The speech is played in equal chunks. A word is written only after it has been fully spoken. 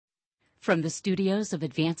From the studios of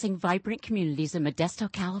Advancing Vibrant Communities in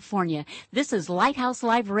Modesto, California, this is Lighthouse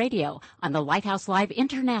Live Radio on the Lighthouse Live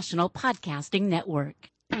International Podcasting Network.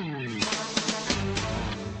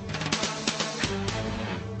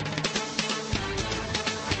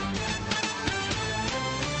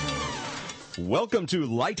 Welcome to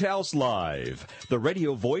Lighthouse Live, the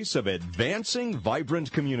radio voice of Advancing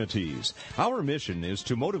Vibrant Communities. Our mission is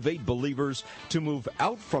to motivate believers to move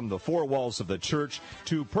out from the four walls of the church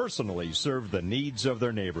to personally serve the needs of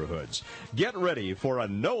their neighborhoods. Get ready for a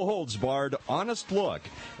no-holds-barred, honest look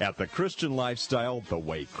at the Christian lifestyle the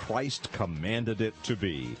way Christ commanded it to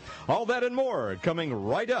be. All that and more coming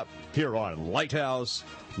right up here on Lighthouse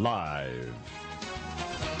Live.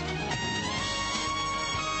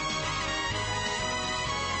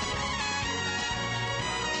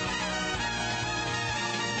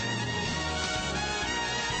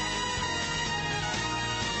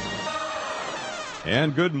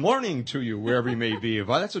 And good morning to you, wherever you may be.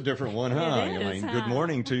 Well, that's a different one, huh? Good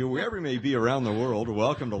morning to you, wherever you may be around the world.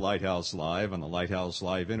 Welcome to Lighthouse Live on the Lighthouse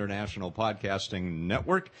Live International Podcasting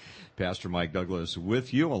Network. Pastor Mike Douglas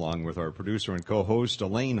with you, along with our producer and co-host,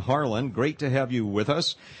 Elaine Harlan. Great to have you with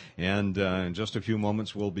us. And in just a few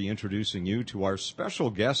moments, we'll be introducing you to our special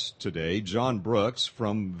guest today, John Brooks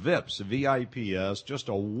from VIPS, V-I-P-S, just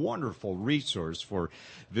a wonderful resource for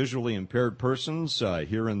visually impaired persons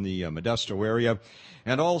here in the Modesto area.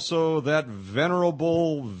 And also that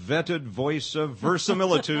venerable, vetted voice of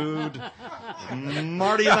verisimilitude,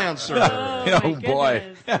 Marty Lancer. Oh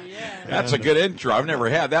boy. That's a good intro. I've never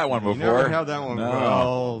had that one before. Never had that one. No.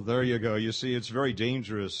 Well, there you go. You see, it's very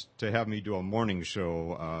dangerous to have me do a morning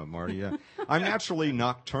show, Marty. I'm naturally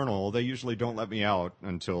nocturnal. They usually don't let me out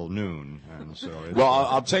until noon. And so well,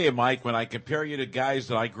 I'll tell you, Mike, when I compare you to guys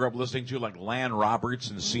that I grew up listening to, like Lan Roberts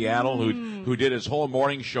in Seattle, who did his whole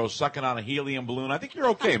morning show sucking on a helium balloon, I think you're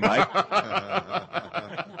okay, Mike.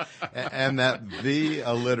 And that the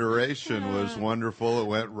alliteration was wonderful. It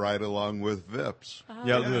went right along with VIPS.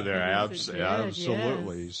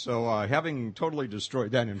 Absolutely. Yes. So having totally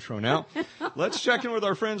destroyed that intro now, let's check in with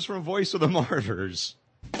our friends from Voice of the Martyrs.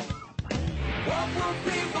 What will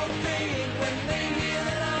people think when they hear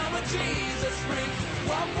that I'm a Jesus freak?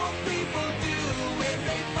 What will people do when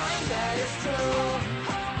they find that it's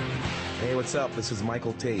true? Hey, what's up? This is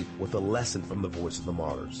Michael Tate with a lesson from the Voice of the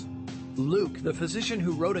Martyrs. Luke, the physician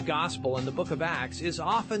who wrote a gospel in the book of Acts, is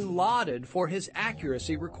often lauded for his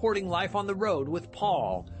accuracy recording life on the road with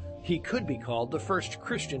Paul. He could be called the first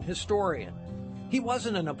Christian historian. He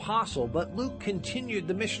wasn't an apostle, but Luke continued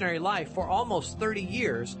the missionary life for almost 30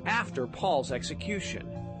 years after Paul's execution.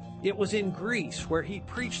 It was in Greece, where he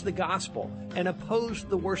preached the gospel and opposed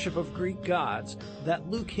the worship of Greek gods,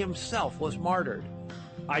 that Luke himself was martyred.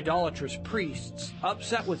 Idolatrous priests,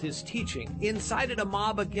 upset with his teaching, incited a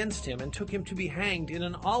mob against him and took him to be hanged in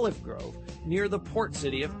an olive grove near the port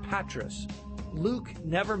city of Patras. Luke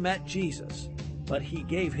never met Jesus, but he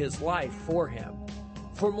gave his life for him.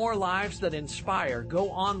 For more lives that inspire,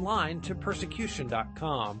 go online to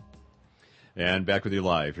persecution.com. And back with you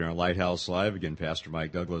live here on Lighthouse Live. Again, Pastor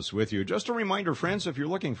Mike Douglas with you. Just a reminder, friends, if you're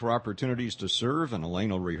looking for opportunities to serve, and Elaine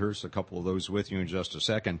will rehearse a couple of those with you in just a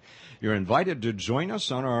second, you're invited to join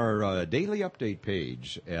us on our daily update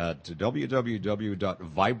page at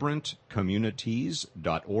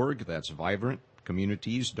www.vibrantcommunities.org. That's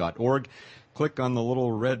vibrantcommunities.org. Click on the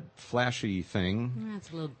little red flashy thing.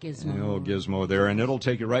 That's a little gizmo. A little gizmo there, and it'll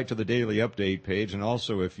take you right to the daily update page. And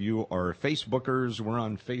also, if you are Facebookers, we're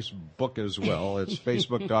on Facebook as well. It's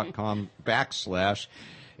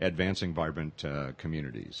facebook.com/Advancing Vibrant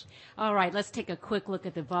Communities. All right, let's take a quick look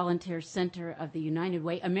at the Volunteer Center of the United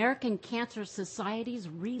Way. American Cancer Society's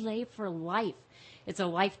Relay for Life. It's a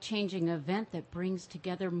life-changing event that brings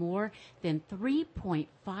together more than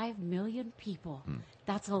 3.5 million people.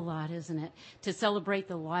 That's a lot, isn't it? To celebrate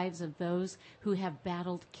the lives of those who have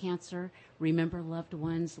battled cancer, remember loved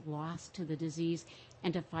ones lost to the disease,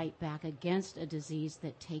 and to fight back against a disease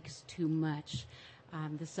that takes too much.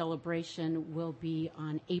 The celebration will be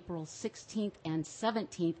on April 16th and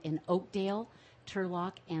 17th in Oakdale,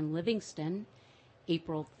 Turlock, and Livingston.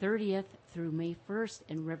 April 30th through May 1st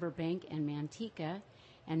in Riverbank and Manteca,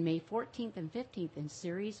 and May 14th and 15th in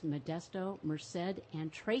Ceres, Modesto, Merced,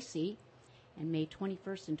 and Tracy, and May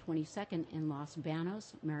 21st and 22nd in Los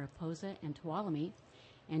Banos, Mariposa, and Tuolumne,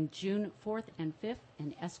 and June 4th and 5th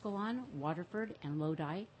in Escalon, Waterford, and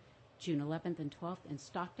Lodi, June 11th and 12th in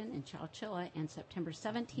Stockton and Chowchilla, and September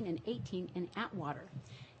 17 and 18 in Atwater.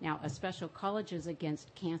 Now, a special Colleges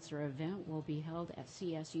Against Cancer event will be held at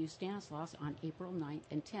CSU Stanislaus on April 9th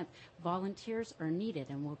and 10th. Volunteers are needed,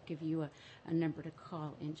 and we'll give you a number to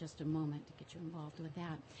call in just a moment to get you involved with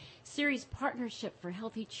that. Series Partnership for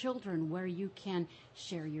Healthy Children, where you can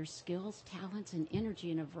share your skills, talents, and energy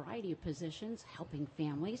in a variety of positions, helping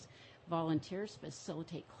families. Volunteers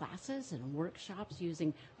facilitate classes and workshops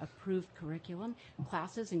using approved curriculum.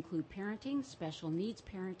 Classes include parenting, special needs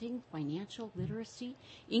parenting, financial literacy,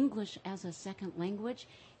 English as a second language,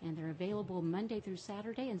 and they're available Monday through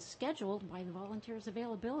Saturday and scheduled by the volunteers'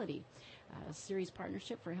 availability. Series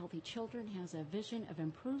Partnership for Healthy Children has a vision of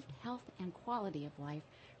improved health and quality of life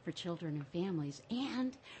for children and families,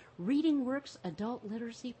 and Reading Works Adult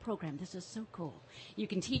Literacy Program. This is so cool. You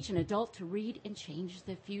can teach an adult to read and change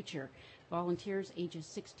the future. Volunteers ages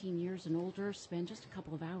 16 years and older spend just a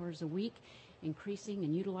couple of hours a week increasing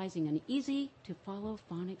and utilizing an easy-to-follow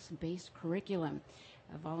phonics-based curriculum.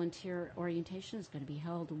 Volunteer orientation is going to be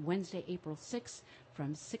held Wednesday, April 6th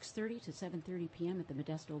from 6:30 to 7:30 p.m. at the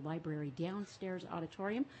Modesto Library downstairs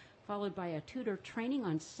auditorium, followed by a tutor training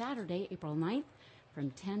on Saturday, April 9th from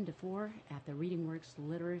 10 to 4 at the Reading Works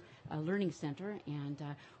Learning Center. And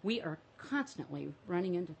we are constantly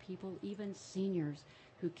running into people, even seniors,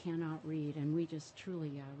 who cannot read, and we just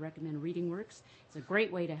truly recommend Reading Works. It's a great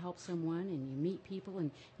way to help someone, and you meet people,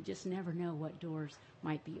 and you just never know what doors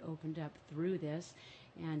might be opened up through this.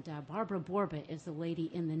 And Barbara Borba is the lady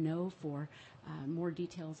in the know for more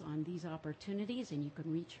details on these opportunities, and you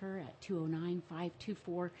can reach her at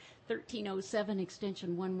 209-524-1307,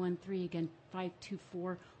 extension 113, again,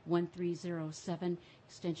 524-1307,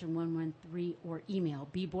 extension 113, or email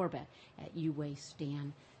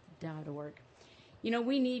bborba@uwastan.org. You know,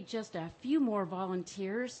 we need just a few more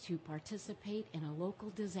volunteers to participate in a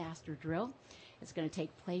local disaster drill. It's going to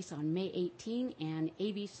take place on May 18, and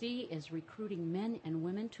ABC is recruiting men and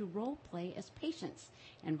women to role play as patients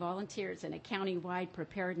and volunteers in a county-wide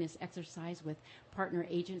preparedness exercise with partner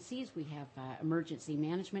agencies. We have Emergency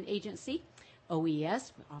Management Agency,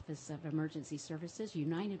 OES, Office of Emergency Services,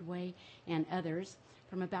 United Way, and others,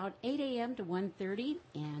 from about 8 a.m. to 1:30,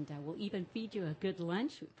 and we'll even feed you a good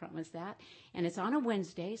lunch. We promise that. And it's on a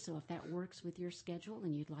Wednesday, so if that works with your schedule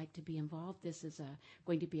and you'd like to be involved, this is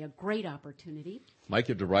going to be a great opportunity. Might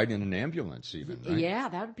get to ride in an ambulance even, right? Yeah,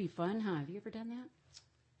 that would be fun, huh? Have you ever done that?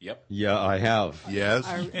 Yep. Yeah, I have. Yes.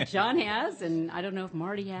 John has, and I don't know if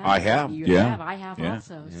Marty has. I have, You yeah. have. I have Yeah.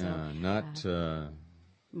 also. Yeah, So not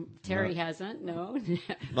Terry hasn't, no.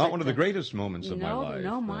 not one of the greatest moments of my life.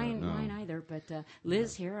 No, mine no. either. But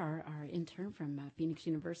Liz here, our intern from Phoenix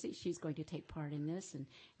University, she's going to take part in this, and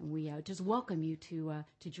we just welcome you to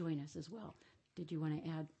join us as well. Did you want to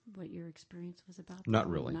add what your experience was about? Not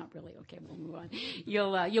really. Not really. Okay, we'll move on.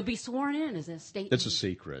 You'll be sworn in as a state. It's a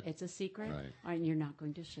secret. It's a secret, Right. And you're not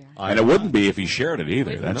going to share. And it wouldn't be if he shared it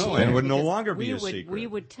either. That's No, the and it thing. would no Because longer be a we secret.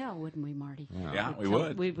 would tell, wouldn't we, Marty? Yeah, we tell-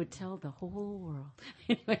 would. We would tell the whole world.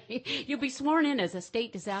 Anyway, you'll be sworn in as a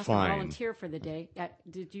state disaster Fine. volunteer for the day.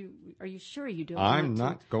 Are you sure you don't? I'm want to?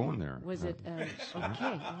 not going there. Was it okay?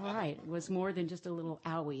 All right. It was more than just a little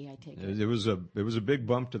owie. I take it. It was a big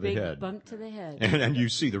bump to the Big head. bump to the head. And you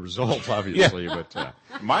see the result, obviously. But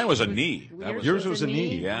Mine was a knee. That was Yours was a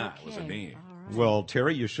knee. Yeah, it was a Okay. knee. All right. well,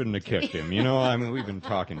 Terry, you shouldn't have kicked him. You know, I mean, we've been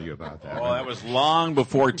talking to you about that. Well, that was long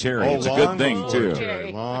before Terry. Oh, It's a long good thing, before too.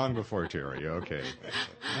 Terry. Long before Terry. Okay.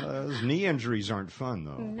 Those knee injuries aren't fun,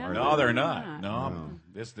 though. No. are No, they? they're not. No,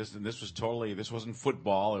 this was totally. This wasn't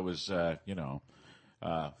football. It was, fell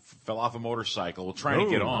off a motorcycle. We're trying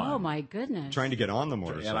to get Oh. on. Oh my goodness! Trying to get on the and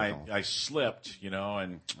motorcycle. I slipped,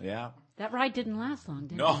 and yeah. That ride didn't last long,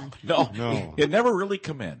 did No, it? No. It never really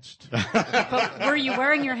commenced. But were you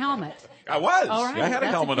wearing your helmet? I was. All right, I had a that's a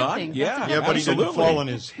helmet good on. thing. Yeah, That's a Yeah, but he didn't absolutely. fall on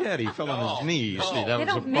his head. He fell on his knees. no. See, that They was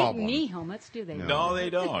don't the make problem. knee helmets, do they? No,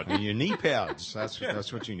 they don't. And your knee pads.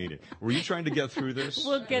 That's what you needed. Were you trying to get through this?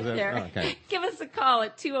 We'll get Was that- there. Okay. Give us a call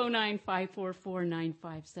at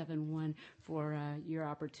 209-544-9571 for your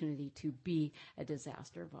opportunity to be a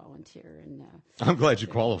disaster volunteer. And I'm glad you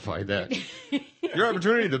qualified that. Your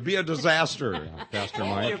opportunity to be a disaster, Pastor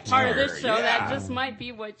Mike. you're part of this show. Yeah. That just might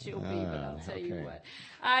be what you'll be. But I'll tell you okay. what.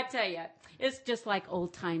 I tell you, it's just like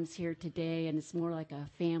old times here today, and it's more like a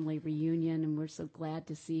family reunion. And we're so glad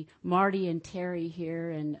to see Marty and Terry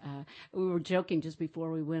here. And we were joking just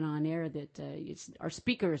before we went on air that our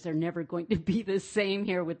speakers are never going to be the same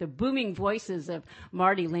here with the booming voices of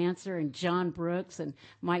Marty Lancer and John Brooks and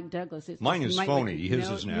Mike Douglas. It's Mine just- is Mike- phony. His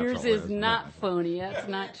no, is natural. Yours is not phony. That's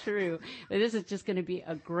not true. But this is just going to be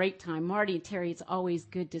a great time. Marty and Terry, it's always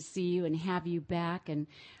good to see you and have you back. And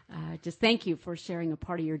just thank you for sharing a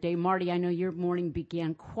part of your day. Marty, I know your morning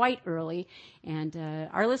began quite early, and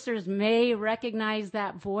our listeners may recognize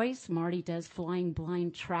that voice. Marty does Flying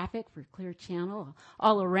Blind traffic for Clear Channel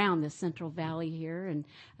all around the Central Valley here, and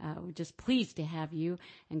we're just pleased to have you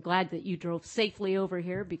and glad that you drove safely over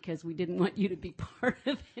here because we didn't want you to be part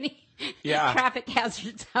of any traffic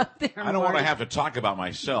hazards out there. I don't want to have to talk about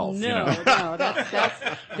myself. No, no,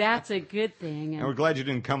 that's a good thing. And we're glad you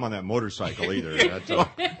didn't come on that motorcycle either.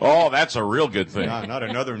 That's a real good thing. Not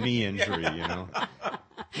another knee injury,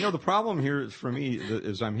 The problem here is, for me,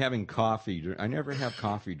 is I'm having coffee. I never have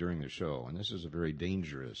coffee during the show, and this is a very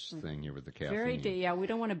dangerous thing here with the caffeine. We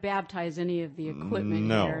don't want to baptize any of the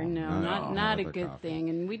equipment here. No, not a good thing.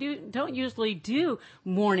 And we don't usually do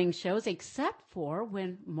morning shows except for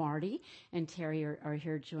when Marty and Terry are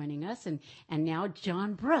here joining us, and now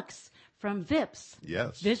John Brooks from VIPS.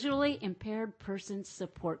 Yes. Visually Impaired Persons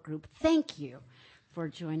Support Group. Thank you for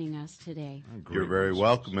joining us today. You're very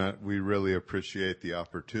welcome. We really appreciate the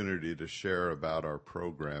opportunity to share about our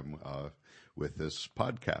program with this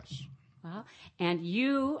podcast. Well, and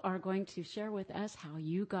you are going to share with us how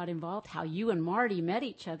you got involved, how you and Marty met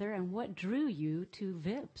each other, and what drew you to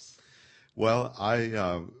VIPS. Well,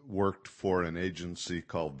 I worked for an agency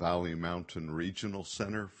called Valley Mountain Regional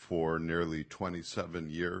Center for nearly 27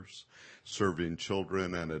 years, serving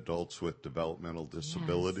children and adults with developmental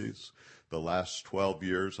disabilities. Yes. The last 12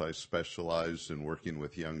 years, I specialized in working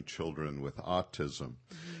with young children with autism.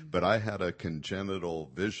 But I had a congenital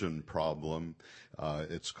vision problem.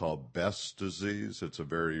 It's called Best's disease. It's a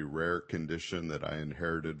very rare condition that I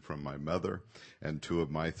inherited from my mother, and 2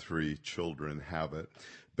 of my 3 children have it.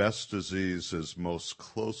 Best's disease is most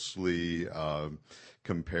closely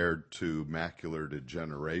compared to macular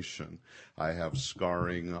degeneration. I have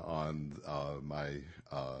scarring on my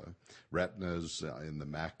retinas in the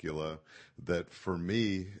macula that, for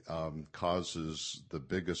me, causes the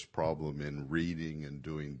biggest problem in reading and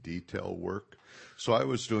doing detail work. So I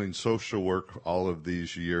was doing social work all of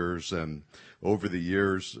these years, and over the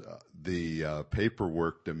years, the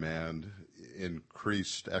paperwork demand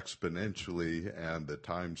increased exponentially, and the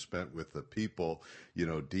time spent with the people,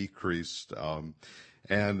 decreased.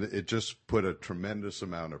 And it just put a tremendous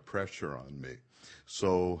amount of pressure on me.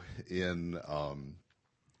 So in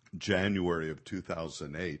January of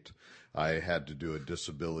 2008, I had to do a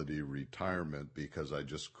disability retirement because I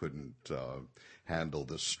just couldn't handle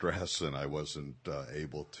the stress, and I wasn't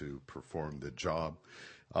able to perform the job.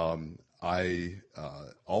 I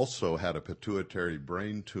also had a pituitary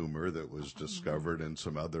brain tumor that was discovered and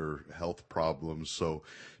some other health problems. So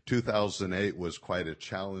 2008 was quite a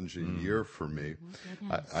challenging year for me.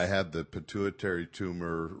 I had the pituitary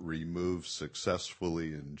tumor removed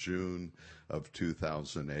successfully in June of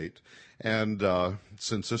 2008. And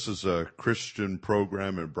since this is a Christian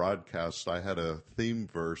program and broadcast, I had a theme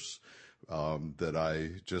verse that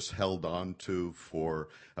I just held on to for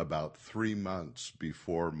about 3 months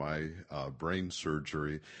before my brain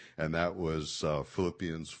surgery, and that was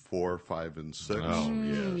Philippians 4, 5, and 6. Oh,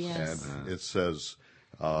 yes. And it says,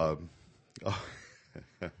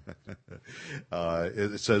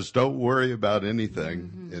 it says, don't worry about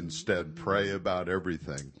anything. Instead, pray about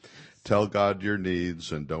everything. Tell God your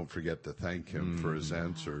needs, and don't forget to thank Him for His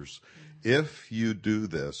answers. If you do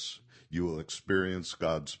this, you will experience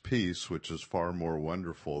God's peace, which is far more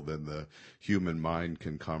wonderful than the human mind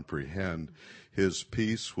can comprehend. His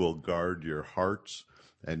peace will guard your hearts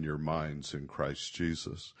and your minds in Christ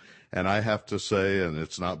Jesus. And I have to say, and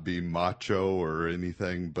it's not being macho or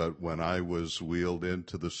anything, but when I was wheeled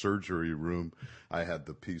into the surgery room, I had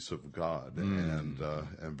the peace of God, and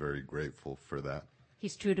I'm very grateful for that.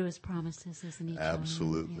 He's true to his promises, isn't he, John?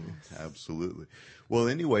 Absolutely, yes. Absolutely. Well,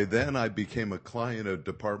 anyway, then I became a client of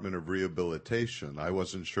Department of Rehabilitation. I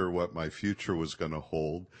wasn't sure what my future was going to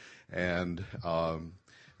hold, and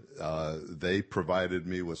they provided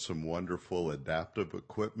me with some wonderful adaptive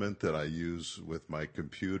equipment that I use with my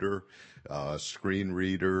computer, screen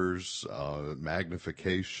readers,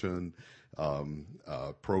 magnification,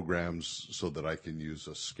 programs so that I can use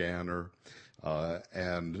a scanner.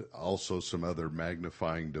 And also some other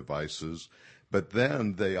magnifying devices. But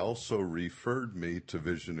then they also referred me to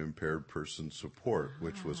Vision Impaired Person Support,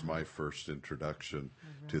 which was my first introduction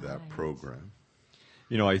to that program.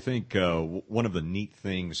 I think one of the neat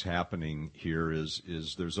things happening here is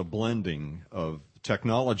there's a blending of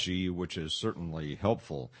technology, which is certainly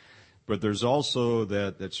helpful, But there's also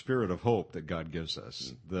that spirit of hope that God gives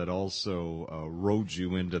us that also rode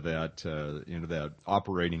you into that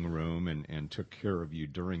operating room and took care of you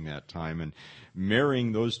during that time. And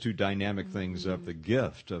marrying those two dynamic things up, the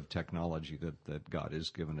gift of technology that God has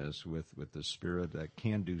given us with the spirit, that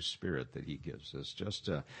can-do spirit that he gives us. Just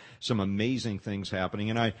some amazing things happening.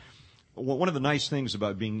 And one of the nice things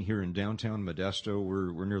about being here in downtown Modesto,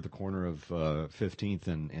 we're near the corner of 15th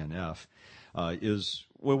and F, is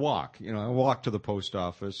we walk. I walk to the post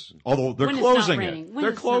office, although they're closing it.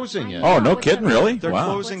 They're closing it. Oh, no kidding, really? They're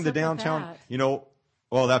Wow. closing the downtown.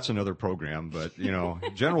 Well, that's another program, but,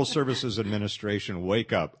 General Services Administration,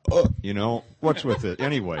 wake up. What's with it?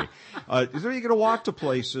 Anyway, so you're going to walk to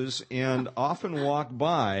places and often walk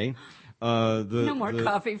by no more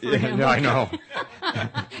coffee for him. Yeah, I know.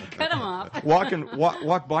 Cut him off.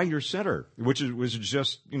 Walk by your center, which was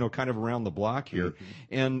just kind of around the block here,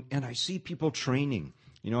 and I see people training.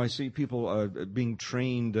 I see people being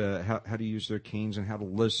trained how to use their canes and how to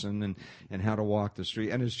listen and how to walk the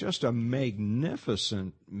street. And it's just a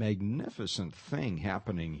magnificent thing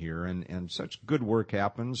happening here. And such good work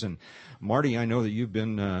happens. And Marty, I know that you've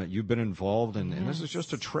been involved, and this is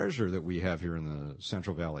just a treasure that we have here in the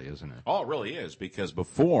Central Valley, isn't it? Oh, it really is, because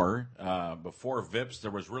before VIPS,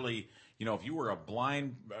 there was really, if you were a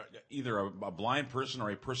blind, either a blind person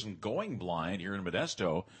or a person going blind here in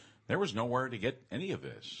Modesto, there was nowhere to get any of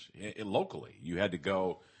this locally. You had to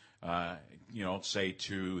go, say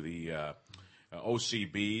to the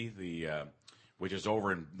OCB, which is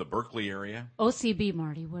over in the Berkeley area. OCB,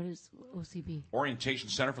 Marty. What is OCB? Orientation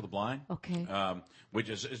Center for the Blind. Okay. Which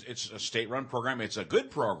is it's a state-run program. It's a good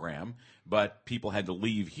program, but people had to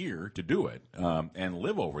leave here to do it and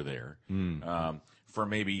live over there for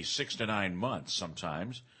maybe 6 to 9 months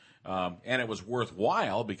sometimes. And it was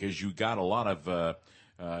worthwhile because you got a lot of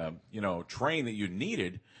train that you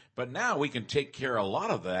needed, but now we can take care of a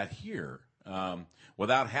lot of that here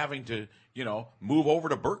without having to, move over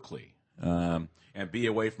to Berkeley and be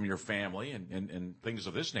away from your family and things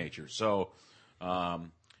of this nature. So,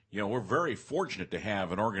 we're very fortunate to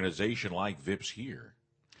have an organization like VIPS here.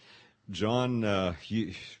 John,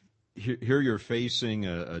 here you're facing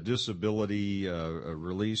a disability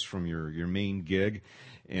release from your main gig,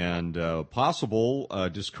 and possible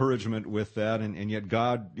discouragement with that, and yet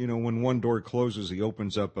God, when one door closes, he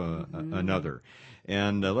opens up another.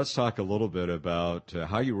 And let's talk a little bit about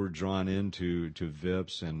how you were drawn into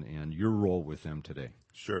VIPS and your role with them today.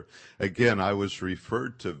 Sure. Again, I was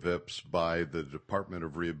referred to VIPS by the Department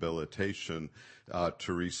of Rehabilitation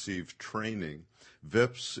to receive training.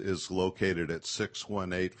 VIPS is located at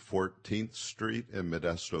 618 14th Street in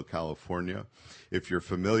Modesto, California. If you're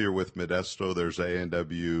familiar with Modesto, there's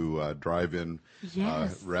A&W Drive-In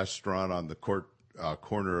restaurant on the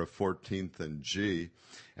corner of 14th and G,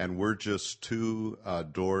 and we're just 2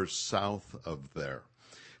 doors south of there.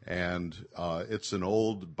 And it's an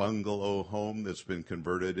old bungalow home that's been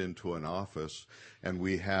converted into an office, and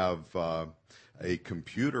we have a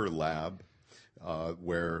computer lab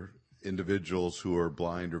where individuals who are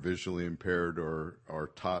blind or visually impaired are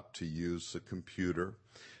taught to use the computer.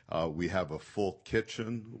 We have a full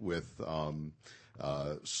kitchen with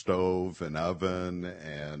stove and oven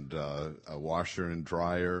and a washer and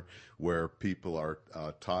dryer where people are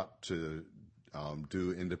taught to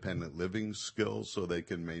do independent living skills so they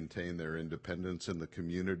can maintain their independence in the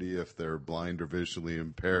community if they're blind or visually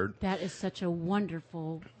impaired. That is such a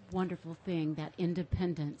wonderful, wonderful thing, that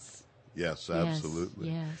independence. Yes, absolutely.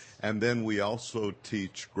 Yes. And then we also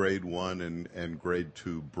teach grade 1 and grade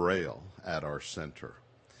 2 Braille at our center.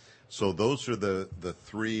 So those are the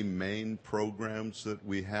 3 main programs that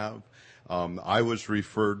we have. I was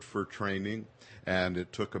referred for training, and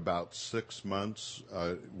it took about 6 months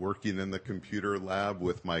working in the computer lab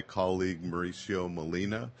with my colleague Mauricio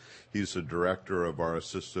Molina. He's the director of our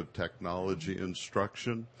assistive technology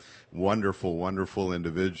instruction. Wonderful, wonderful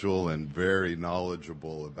individual and very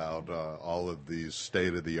knowledgeable about all of these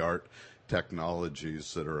state-of-the-art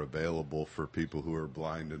technologies that are available for people who are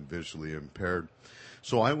blind and visually impaired.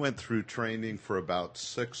 So I went through training for about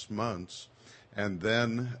 6 months, and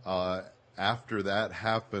then after that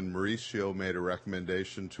happened, Mauricio made a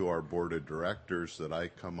recommendation to our board of directors that I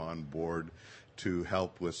come on board to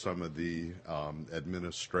help with some of the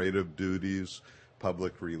administrative duties,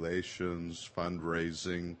 public relations,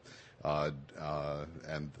 fundraising,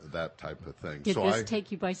 and that type of thing. Did this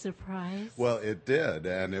take you by surprise? Well, it did,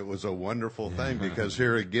 and it was a wonderful thing because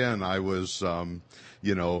here again I was, on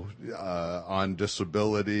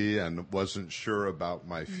disability and wasn't sure about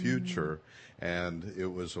my future, and it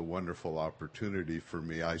was a wonderful opportunity for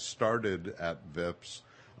me. I started at VIPS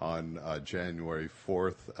on January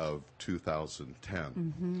 4th of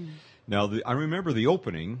 2010. Now, I remember the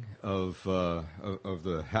opening of the.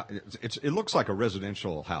 It looks like a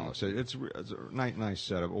residential house. It's a nice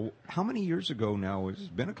setup. How many years ago now? It's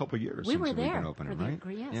been a couple of years We since were we've there been opening, right?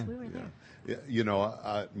 Yes, we were there. Yeah, you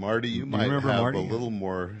know, Marty, you might remember have Marty? a little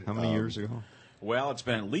more. How many years ago? Well, it's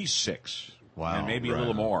been at least 6. Wow. And maybe a Right.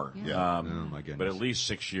 little more. Yeah. Oh, my goodness. But at least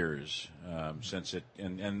 6 years since it.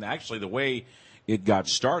 And actually, the way it got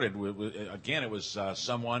started, again, it was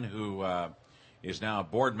someone who is now a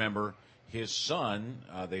board member. His son,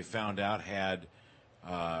 they found out, had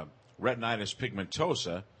retinitis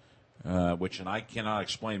pigmentosa, which, and I cannot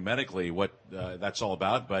explain medically what that's all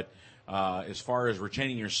about, but as far as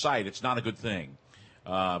retaining your sight, it's not a good thing.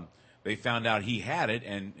 They found out he had it,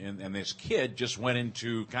 and this kid just went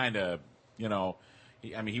into kind of, you know,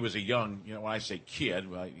 he was a young, you know, when I say kid,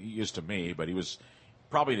 well, he is to me, but he was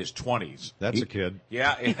probably in his 20s. That's a kid.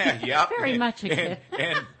 Yeah, yeah. Very much a kid.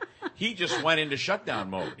 And he just went into shutdown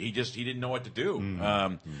mode. He didn't know what to do.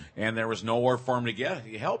 And there was nowhere for him to get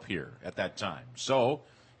help here at that time. So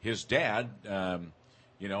his dad,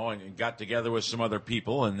 you know, and got together with some other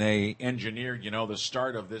people, and they engineered, you know, the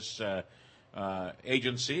start of this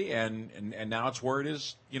agency, and now it's where it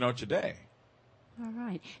is, you know, today. All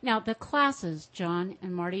right. Now, the classes, John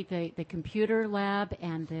and Marty, the computer lab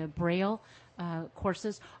and the Braille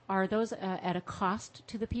courses, are those at a cost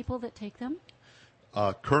to the people that take them?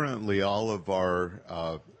 Currently, all of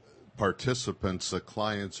our participants, the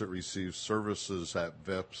clients that receive services at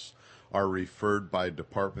VIPS, are referred by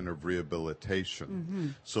Department of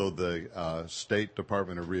Rehabilitation. So the State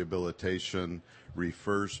Department of Rehabilitation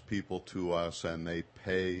refers people to us, and they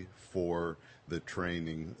pay for the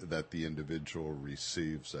training that the individual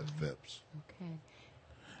receives at VIPS. Okay.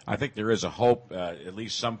 I think there is a hope, at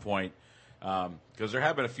least some point, because there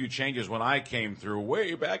have been a few changes. When I came through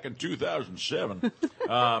way back in 2007,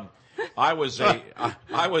 I was a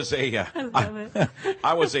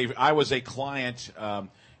client,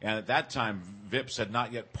 and at that time, VIPS had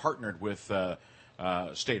not yet partnered with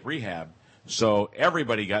State Rehab, so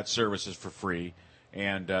everybody got services for free,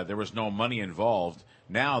 and there was no money involved.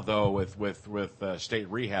 Now, though, with State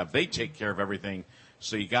Rehab, they take care of everything.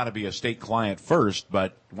 So you got to be a state client first,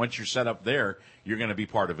 but once you're set up there, you're going to be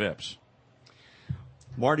part of VIPS.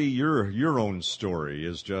 Marty, your own story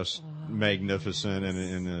is just magnificent, and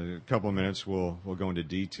in a couple of minutes we'll go into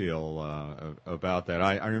detail about that.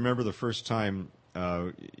 I remember the first time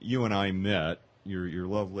you and I met. Your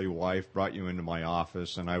lovely wife brought you into my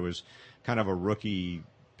office, and I was kind of a rookie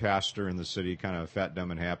pastor in the city, kind of fat, dumb,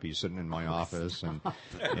 and happy, sitting in my office, and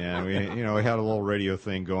we had a little radio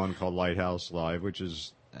thing going called Lighthouse Live, which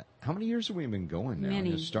is. How many years have we been going now?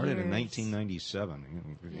 Many it started years. in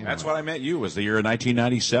 1997. That's what I met you, was the year of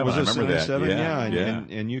 1997. Was I it remember that. 97?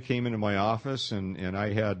 Yeah. And you came into my office, and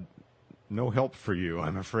I had no help for you.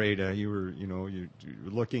 I'm afraid you were, you were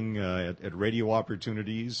looking at radio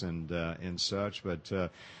opportunities and such. But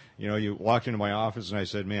you walked into my office, and I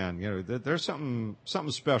said, "Man, there's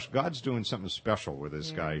something special. God's doing something special with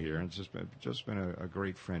this guy here." And it's just been a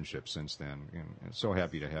great friendship since then. And so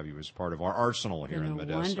happy to have you as part of our arsenal here in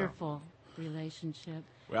Modesto. Wonderful relationship.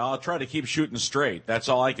 Well, I'll try to keep shooting straight. That's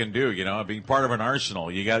all I can do. Being part of an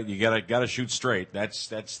arsenal, you got to shoot straight.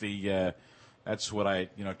 That's what I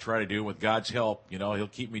try to do with God's help. He'll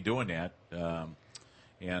keep me doing that.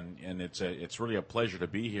 And it's really a pleasure to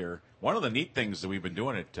be here. One of the neat things that we've been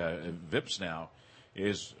doing at VIPS now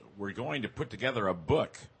is we're going to put together a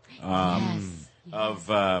book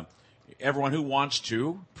of everyone who wants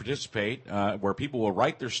to participate, where people will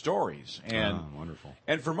write their stories. And wonderful.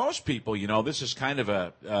 And for most people, this is kind of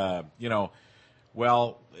a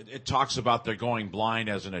it talks about their going blind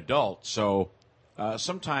as an adult. So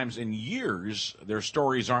sometimes in years their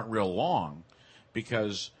stories aren't real long,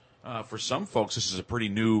 because for some folks this is a pretty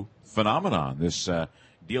new phenomenon, this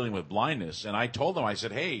dealing with blindness. And I told them, I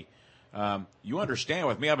said, hey, you understand,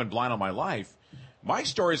 with me, I've been blind all my life. My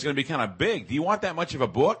story is going to be kind of big. Do you want that much of a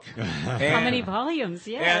book? How many volumes?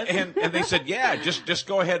 Yes. And they said, yeah, just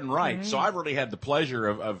go ahead and write. Right. So I've really had the pleasure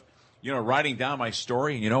of writing down my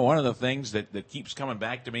story. And, one of the things that keeps coming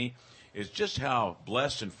back to me is just how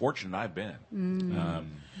blessed and fortunate I've been.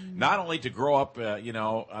 Not only to grow up,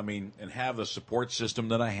 and have the support system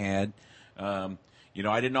that I had.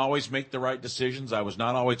 I didn't always make the right decisions. I was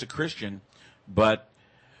not always a Christian, but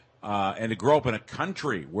and to grow up in a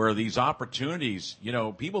country where these opportunities,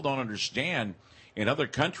 people don't understand. In other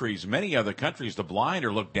countries, many other countries, the blind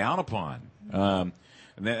are looked down upon. And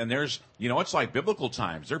there's, it's like biblical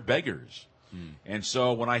times. They're beggars. And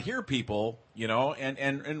so when I hear people,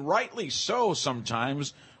 and rightly so,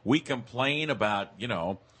 sometimes we complain about,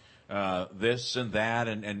 this and that,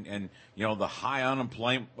 and the high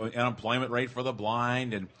unemployment rate for the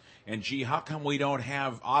blind, and gee, how come we don't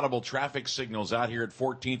have audible traffic signals out here at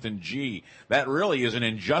 14th and G? That really is an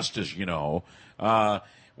injustice, there ought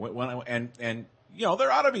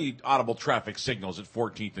to be audible traffic signals at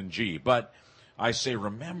 14th and G. But I say,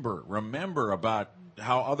 remember about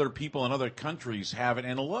how other people in other countries have it,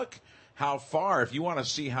 and look how far. If you want to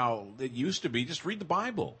see how it used to be, just read the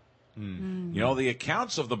Bible. The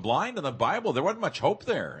accounts of the blind in the Bible, there wasn't much hope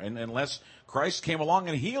there, and unless Christ came along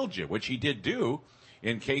and healed you, which he did do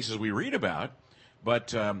in cases we read about.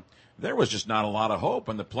 But there was just not a lot of hope,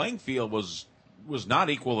 and the playing field was not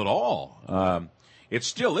equal at all. It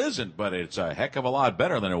still isn't, but it's a heck of a lot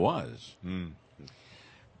better than it was.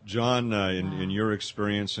 John, in your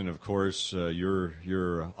experience, and of course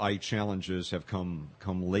your eye challenges have come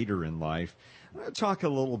later in life. I'm going to talk a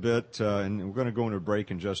little bit, and we're going to go into a break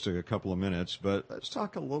in just a couple of minutes, but let's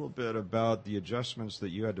talk a little bit about the adjustments that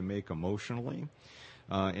you had to make emotionally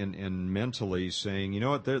and mentally, saying, you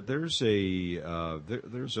know what, there's a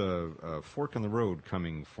fork in the road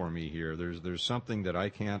coming for me here. There's something that I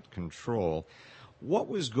can't control. What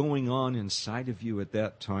was going on inside of you at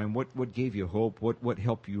that time? What gave you hope? What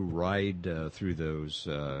helped you ride through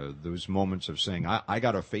those moments of saying, I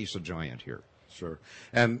got to face a giant here? Sure.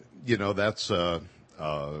 And, that's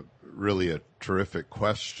really a terrific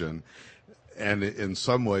question, and in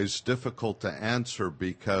some ways difficult to answer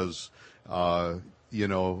because, a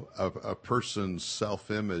person's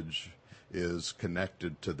self-image is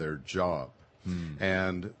connected to their job.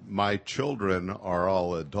 And my children are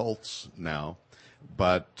all adults now.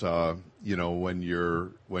 But when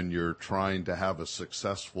you're trying to have a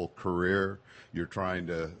successful career, you're trying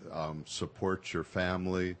to support your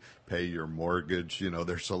family, pay your mortgage.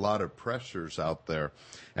 There's a lot of pressures out there,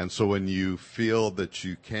 and so when you feel that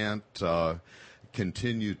you can't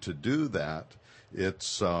continue to do that,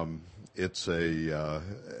 it's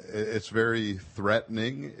very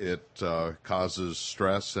threatening. It causes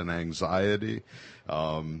stress and anxiety,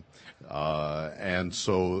 and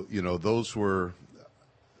so those were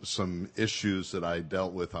some issues that I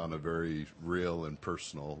dealt with on a very real and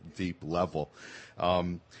personal, deep level.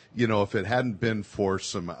 If it hadn't been for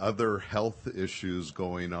some other health issues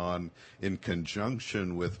going on in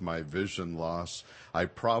conjunction with my vision loss, I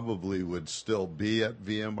probably would still be at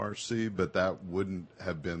VMRC, but that wouldn't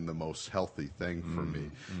have been the most healthy thing for me.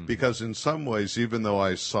 Because in some ways, even though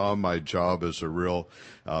I saw my job as a real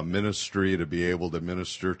ministry to be able to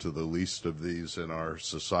minister to the least of these in our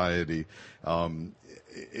society,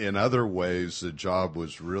 in other ways, the job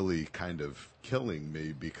was really kind of killing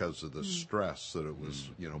me because of the stress that it was,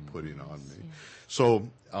 putting on me. So,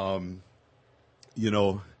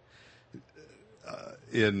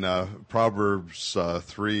 in Proverbs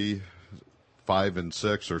 3, 5, and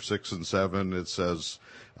 6, or 6 and 7, it says,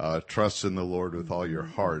 trust in the Lord with all your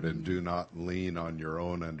heart and do not lean on your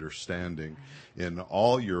own understanding. In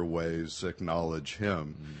all your ways acknowledge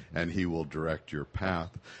him, and he will direct your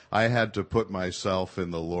path. I had to put myself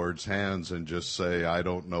in the Lord's hands and just say, I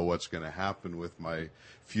don't know what's going to happen with my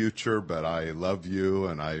future, but I love you,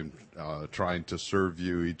 and I'm trying to serve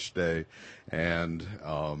you each day. And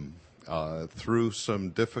through some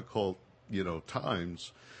difficult,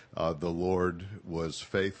 times, the Lord was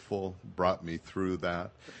faithful, brought me through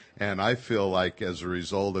that. And I feel like as a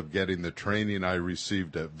result of getting the training I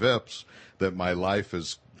received at VIPS, that my life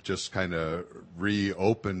is just kind of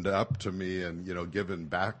reopened up to me and, given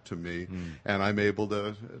back to me. And I'm able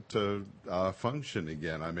to function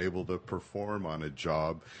again. I'm able to perform on a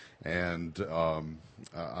job. And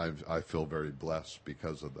I feel very blessed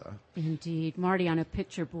because of that. Indeed. Marty, on a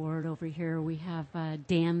picture board over here, we have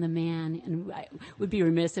Dan the Man, and I would be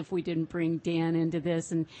remiss if we didn't bring Dan into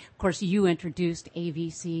this. And, of course, you introduced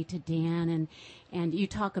AVC to Dan, and you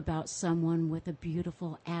talk about someone with a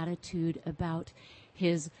beautiful attitude about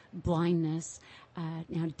his blindness.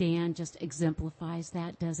 Now, Dan just exemplifies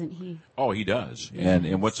that, doesn't he? Oh, he does. Yes.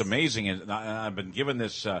 And what's amazing is I've been given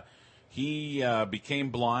this he became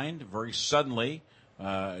blind very suddenly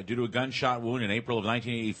due to a gunshot wound in April of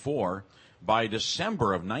 1984. By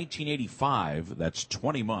December of 1985, that's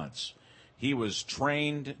 20 months, he was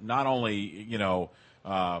trained, not only,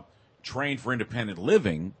 trained for independent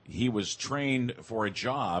living, he was trained for a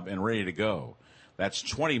job and ready to go. That's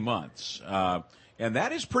 20 months. And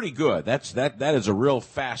that is pretty good. That is a real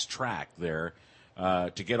fast track there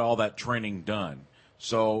to get all that training done.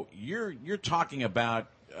 So you're talking about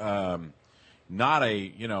not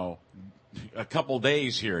a a couple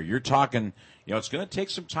days here. You're talking, it's going to take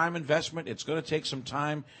some time investment. It's going to take some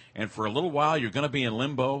time. And for a little while, you're going to be in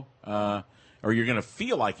limbo, or you're going to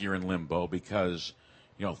feel like you're in limbo because,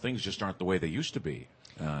 things just aren't the way they used to be.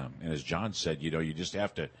 And as John said, you just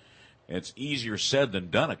have to, it's easier said than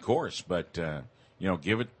done, of course, but,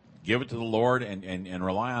 give it to the Lord and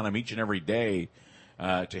rely on Him each and every day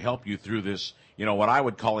to help you through this, what I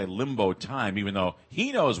would call a limbo time, even though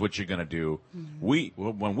He knows what you're going to do.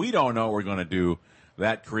 Mm-hmm. When we don't know what we're going to do,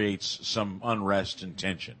 that creates some unrest and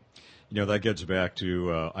tension. That gets back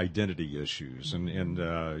to identity issues. And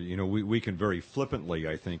we can very flippantly,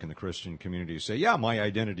 I think, in the Christian community say, yeah, my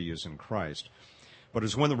identity is in Christ. But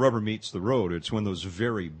it's when the rubber meets the road. It's when those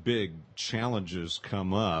very big challenges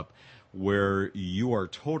come up where you are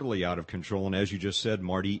totally out of control. And as you just said,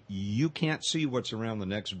 Marty, you can't see what's around the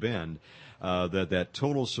next bend. That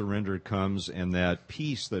total surrender comes, and that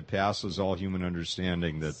peace that passes all human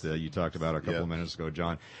understanding that you talked about a couple of minutes ago,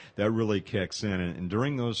 John, that really kicks in. And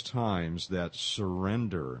during those times, that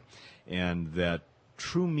surrender and that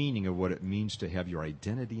true meaning of what it means to have your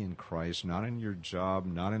identity in Christ, not in your job,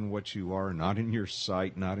 not in what you are, not in your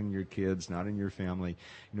sight, not in your kids, not in your family,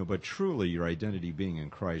 but truly your identity being in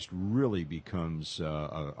Christ really becomes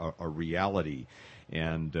a reality.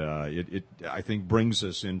 And it I think, brings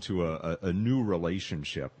us into a new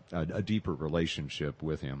relationship, a deeper relationship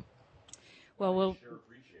with Him. Well,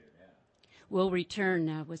 we'll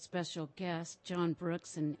return with special guests John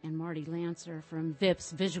Brooks and Marty Lancer from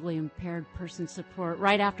VIPS, Visually Impaired Person Support,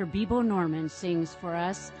 right after Bebo Norman sings for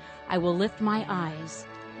us, I Will Lift My Eyes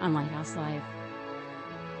on Lighthouse Live.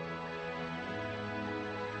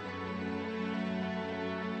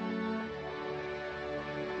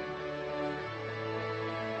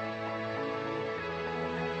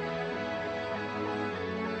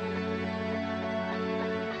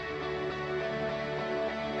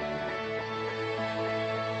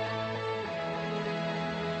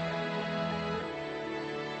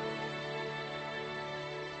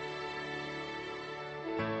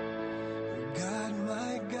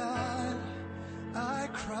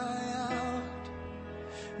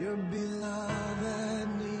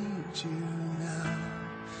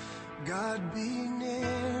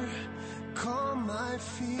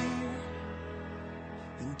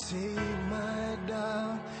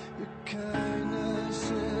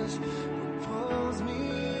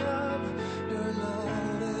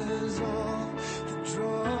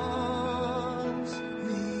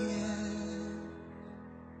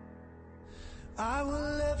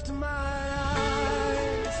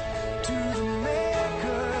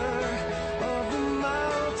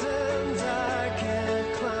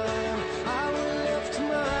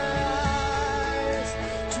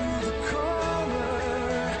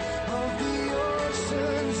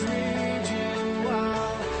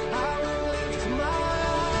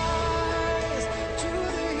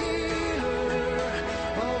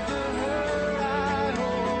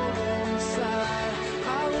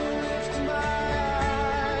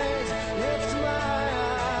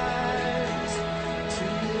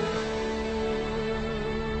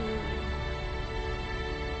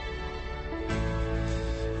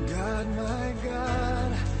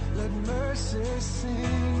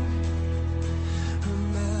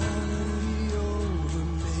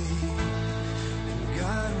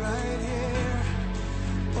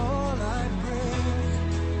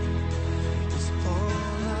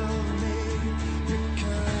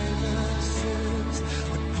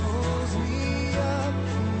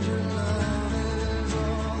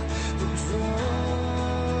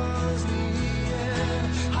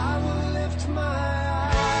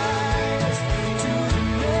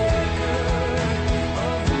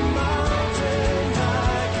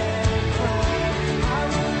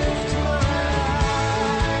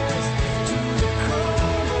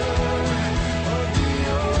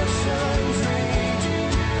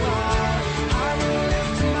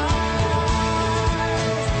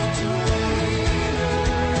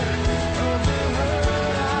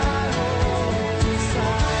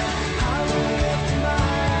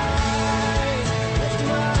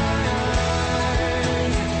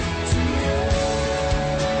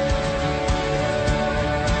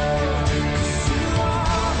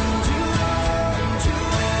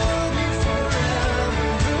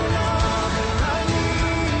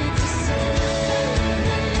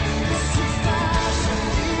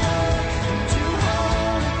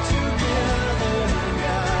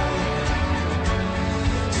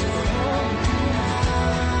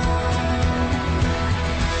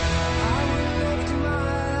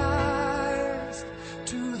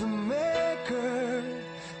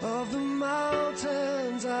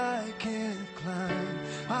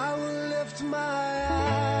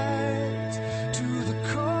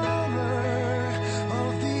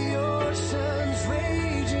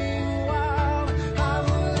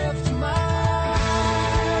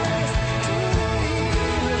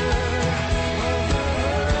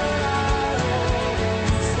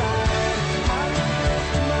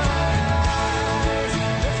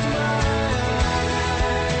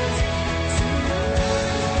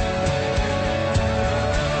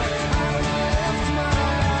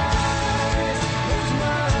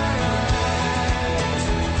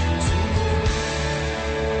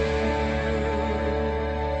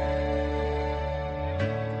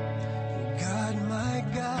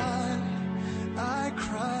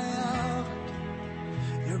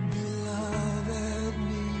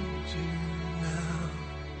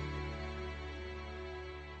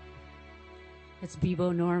 It's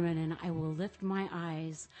Bebo Norman, and I will lift my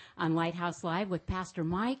eyes on Lighthouse Live with Pastor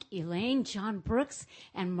Mike, Elaine, John Brooks,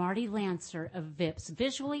 and Marty Lancer of VIPS,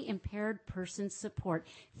 Visually Impaired Person Support.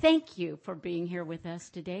 Thank you for being here with us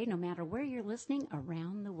today, no matter where you're listening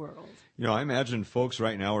around the world. You know, I imagine folks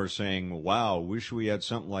right now are saying, wow, wish we had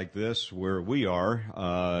something like this where we are.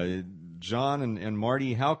 John and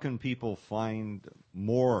Marty, how can people find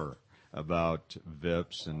more about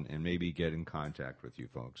VIPS and maybe get in contact with you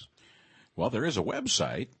folks? Well, there is a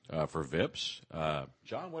website for VIPS.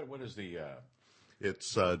 John, what is the...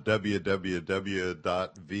 It's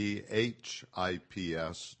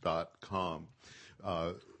www.vhips.com.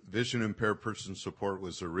 Vision Impaired Person Support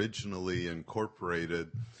was originally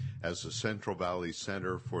incorporated as a Central Valley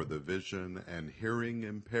Center for the Vision and Hearing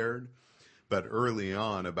Impaired. But early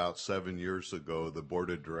on, about 7 years ago, the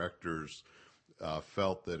board of directors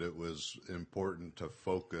felt that it was important to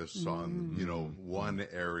focus on, one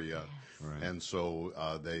area. Right. And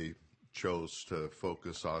so they chose to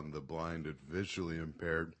focus on the blind and visually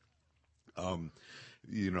impaired.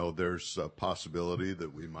 There's a possibility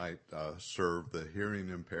that we might serve the hearing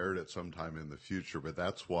impaired at some time in the future, but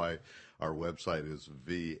that's why our website is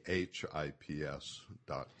vhips.com.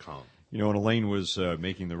 You know, and Elaine was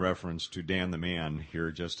making the reference to Dan the Man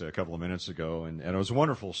here just a couple of minutes ago, and it was a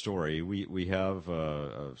wonderful story. We have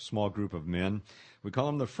a small group of men. We call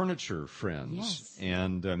them the Furniture Friends. Yes.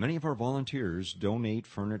 And many of our volunteers donate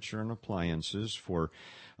furniture and appliances for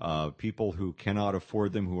people who cannot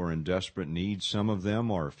afford them, who are in desperate need. Some of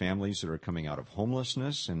them are families that are coming out of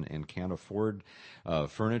homelessness and can't afford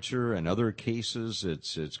furniture. In other cases,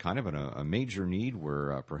 it's kind of a major need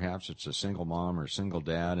where perhaps it's a single mom or single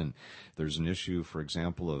dad, and there's an issue, for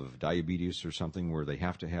example, of diabetes or something where they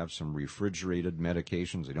have to have some refrigerated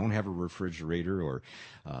medications. They don't have a refrigerator, or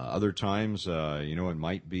other times, it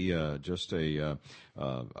might be just a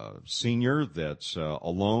senior that's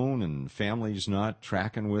alone and family's not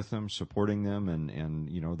tracking with them, supporting them, and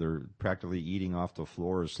they're practically eating off the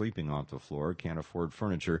floor or sleeping off the floor, can't afford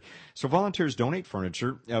furniture. So volunteers donate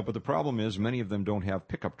furniture, but the problem is many of them don't have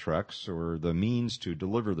pickup trucks or the means to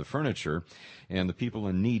deliver the furniture, and the people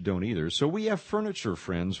in need don't either. So we have Furniture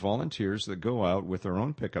Friends, volunteers that go out with their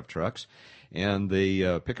own pickup trucks, and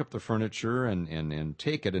they pick up the furniture and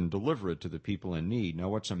take it and deliver it to the people in need. Now,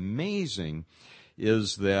 what's amazing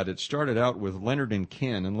is that it started out with Leonard and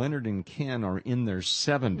Ken, and Leonard and Ken are in their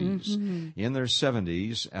 70s,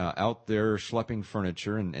 out there schlepping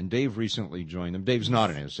furniture, and Dave recently joined them. Dave's not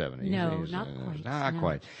in his 70s. No, He's, not quite. Not No.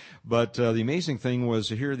 quite. But the amazing thing was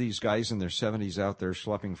to hear these guys in their 70s out there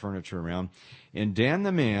schlepping furniture around, and Dan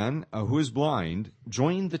the Man, who is blind,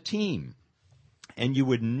 joined the team. And you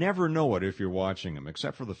would never know it if you're watching him,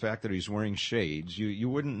 except for the fact that he's wearing shades. You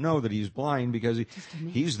wouldn't know that he's blind because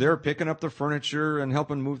he's there picking up the furniture and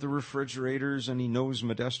helping move the refrigerators, and he knows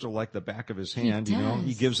Modesto like the back of his hand.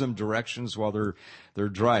 He gives them directions while they're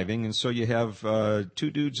driving, and so you have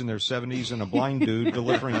two dudes in their 70s and a blind dude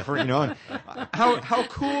delivering furniture. How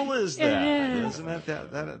cool is that? It is. Isn't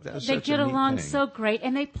that's They such get a neat along thing. so great,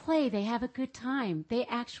 and they play. They have a good time. They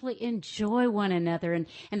actually enjoy one another, and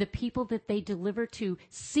the people that they deliver to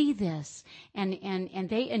see this, and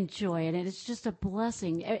they enjoy it, and it's just a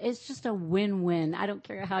blessing. It's just a win-win. I don't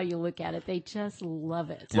care how you look at it. They just love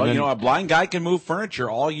it. Well, a blind guy can move furniture.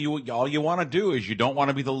 All you want to do is you don't want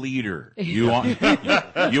to be the leader. You want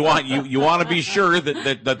to be sure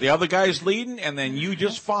that the other guy's leading, and then you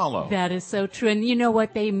just follow. That is so true. And you know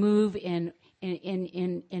what? They move in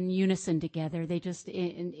unison together. They just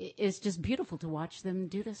it's just beautiful to watch them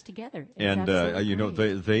do this together. It's And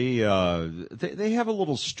absolutely great. they have a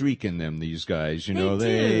little streak in them. These guys,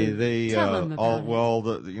 They they Tell them about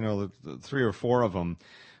the three or four of them.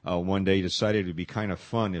 One day decided it'd be kind of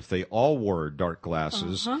fun if they all wore dark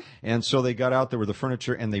glasses. And so they got out there with the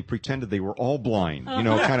furniture and they pretended they were all blind, kind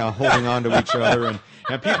of holding on to each other. And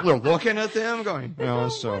people are looking at them going,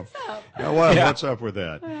 what's up? What's up with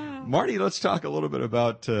that? Marty, let's talk a little bit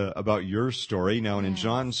about your story. Now, and in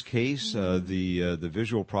John's case, the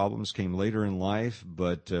visual problems came later in life,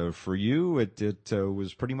 but for you, it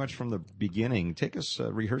was pretty much from the beginning. Take us,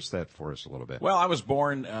 rehearse that for us a little bit. Well, I was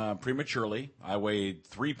born prematurely. I weighed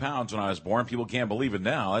 3 pounds when I was born. People can't believe it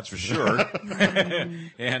now, that's for sure.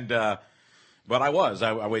 But I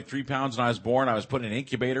weighed 3 pounds when I was born. I was put in an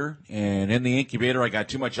incubator, and in the incubator I got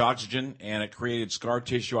too much oxygen, and it created scar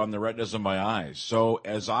tissue on the retinas of my eyes. So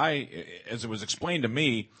as it was explained to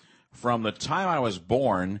me, from the time I was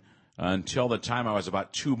born until the time I was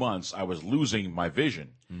about 2 months, I was losing my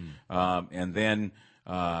vision. And then,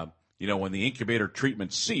 when the incubator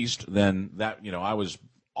treatment ceased, then I was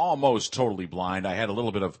almost totally blind. I had a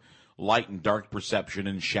little bit of light and dark perception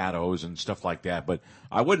and shadows and stuff like that, but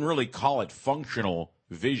I wouldn't really call it functional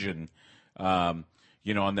vision. And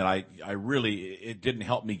that I really, it didn't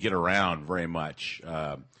help me get around very much.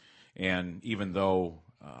 And even though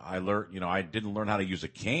I learned, I didn't learn how to use a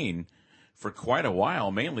cane for quite a while,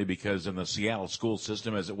 mainly because in the Seattle school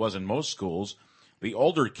system, as it was in most schools, the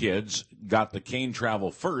older kids got the cane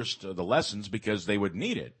travel first, the lessons, because they would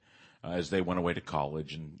need it as they went away to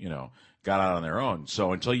college and, got out on their own.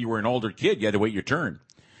 So until you were an older kid, you had to wait your turn.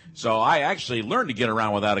 So I actually learned to get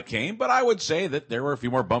around without a cane, but I would say that there were a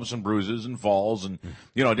few more bumps and bruises and falls and,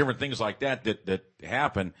 different things like that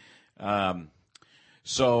happen. I've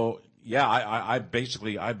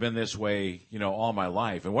been this way, all my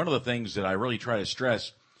life. And one of the things that I really try to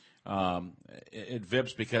stress at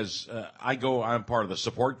VIPS, because I'm part of the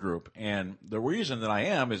support group, and the reason that I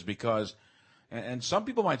am is because, and some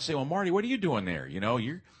people might say, well, Marty, what are you doing there?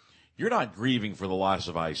 You're not grieving for the loss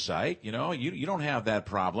of eyesight. You don't have that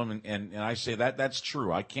problem. And I say that's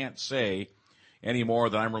true. I can't say anymore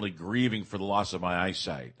that I'm really grieving for the loss of my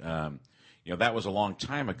eyesight. That was a long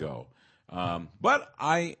time ago. But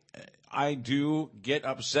I do get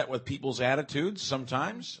upset with people's attitudes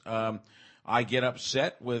sometimes. I get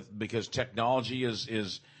upset because technology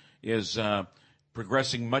is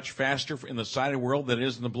progressing much faster in the sighted world than it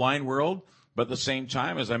is in the blind world. But at the same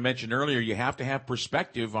time, as I mentioned earlier, you have to have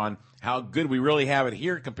perspective on how good we really have it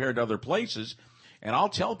here compared to other places. And I'll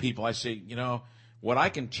tell people, I say, what I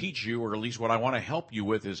can teach you, or at least what I want to help you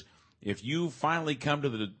with, is if you finally come to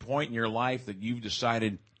the point in your life that you've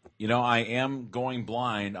decided, I am going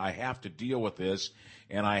blind, I have to deal with this,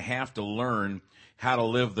 and I have to learn how to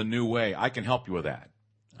live the new way, I can help you with that.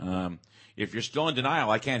 If you're still in denial,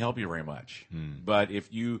 I can't help you very much. But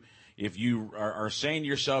if you are saying to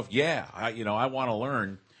yourself, I want to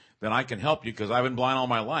learn, then I can help you because I've been blind all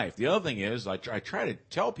my life. The other thing is, I try to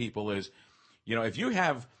tell people is, if you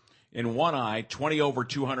have in one eye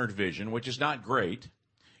 20/200 vision, which is not great,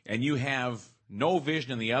 and you have no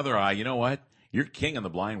vision in the other eye, you know what? You're king in the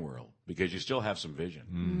blind world because you still have some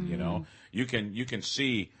vision. You can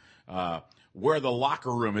see where the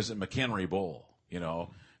locker room is at McHenry Bowl.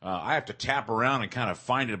 I have to tap around and kind of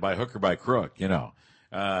find it by hook or by crook.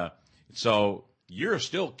 So you're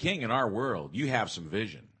still king in our world. You have some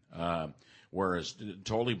vision, whereas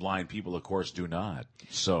totally blind people, of course, do not.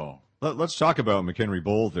 So let's talk about McHenry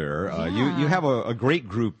Bowl there. You have a great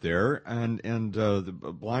group there, and the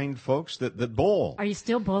blind folks that bowl. Are you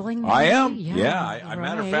still bowling? I am. Yeah.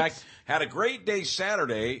 Matter of fact, had a great day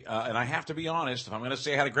Saturday, and I have to be honest. If I'm going to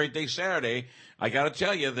say I had a great day Saturday, I got to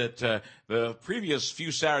tell you that the previous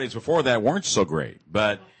few Saturdays before that weren't so great,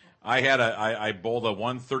 but. I bowled a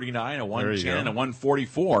 139, a 110, and a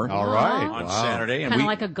 144. All right. On Saturday, and kind of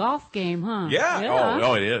like a golf game, huh? Yeah.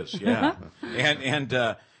 Oh, it is. Yeah. and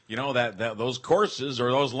that those courses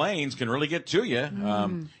or those lanes can really get to you.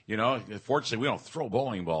 Fortunately, we don't throw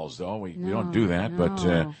bowling balls though. We don't do that. No. But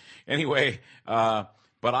anyway,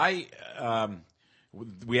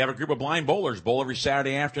 we have a group of blind bowlers bowl every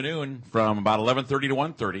Saturday afternoon from about 11:30 to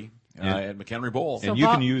 1:30. At McHenry Bowl. And you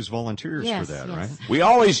can use volunteers for that, right? We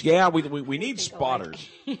always, we need spotters.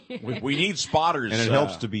 we need spotters. And it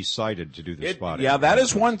helps to be sighted to do the spotting. Yeah, that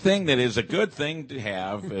is one thing that is a good thing to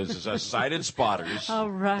have, is sighted spotters. All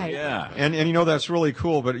right. Yeah. And that's really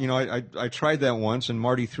cool, but, I tried that once, and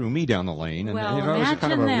Marty threw me down the lane. And, well, it was imagine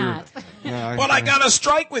kind of that. Well, I got a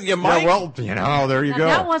strike with you, Mike. Yeah, well, there you go.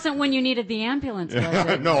 That wasn't when you needed the ambulance, was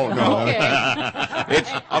it? No. Okay.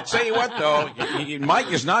 I'll tell you what, though,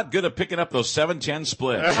 Mike is not good at picking up those 7-10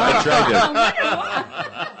 splits. I tried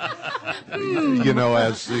to.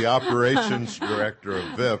 As the operations director of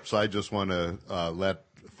VIPS, I just want to let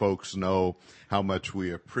folks know how much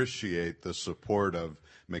we appreciate the support of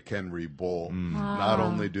McHenry Bowl. Not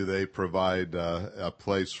only do they provide a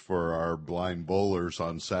place for our blind bowlers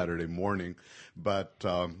on Saturday morning, but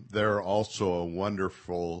they're also a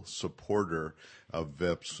wonderful supporter of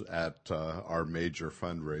VIPS at our major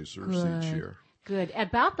fundraisers each year. Good.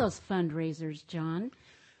 About those fundraisers, John,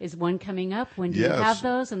 is one coming up? When do you have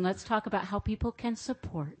those? And let's talk about how people can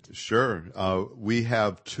support. Sure. We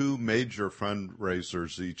have two major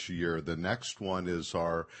fundraisers each year. The next one is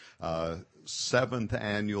our 7th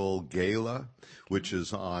annual gala, which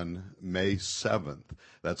is on May 7th.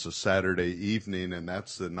 That's a Saturday evening, and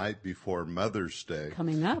that's the night before Mother's Day.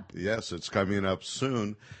 Coming up. Yes, it's coming up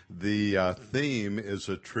soon. The theme is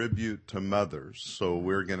a tribute to mothers. So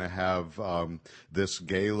we're going to have this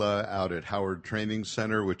gala out at Howard Training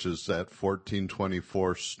Center, which is at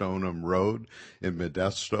 1424 Stoneham Road in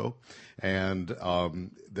Modesto. And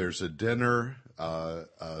there's a dinner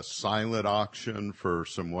a silent auction for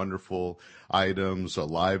some wonderful items, a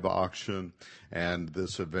live auction, and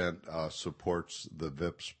this event supports the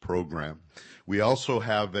VIPS program. We also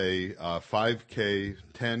have a 5K,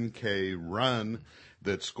 10K run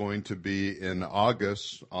that's going to be in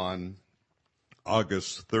August on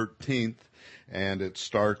August 13th, and it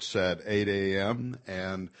starts at 8 a.m.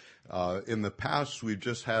 And in the past, we've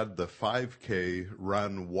just had the 5K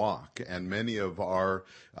run walk, and many of our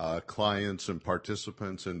clients and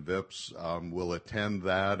participants in VIPS will attend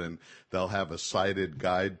that, and they'll have a sighted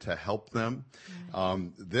guide to help them.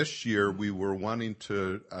 This year, we were wanting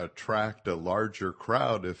to attract a larger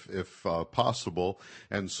crowd if possible,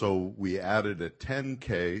 and so we added a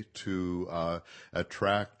 10K to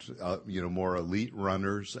attract more elite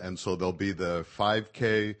runners, and so there'll be the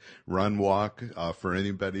 5K run walk for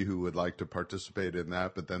anybody who would like to participate in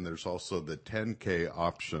that, but then there's also the 10K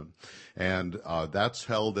option, and that's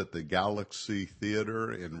held at the Galaxy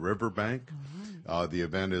Theater in Riverbank. The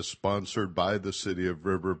event is sponsored by the city of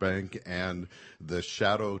Riverbank, and the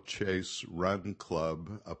Shadow Chase Run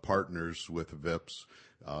Club partners with VIPS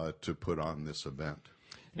to put on this event.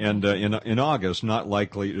 And in August, not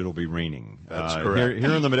likely it'll be raining. That's correct.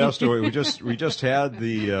 Here in the Modesto, we just had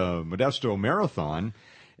the Modesto Marathon,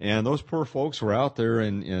 and those poor folks were out there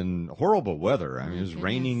in horrible weather. I mean, it was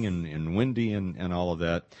raining and windy and all of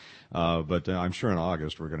that. But I'm sure in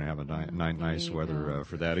August we're going to have a nice weather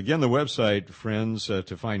for that. Again, the website, friends,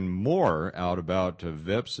 to find more out about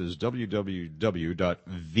VIPS is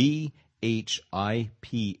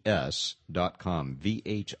www.vhips.com.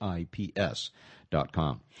 vhips.com.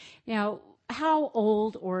 Now, how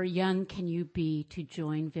old or young can you be to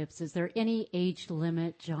join VIPS? Is there any age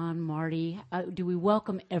limit, John, Marty? Do we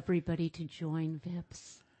welcome everybody to join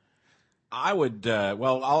VIPS? I would,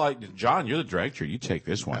 John, you're the director. You take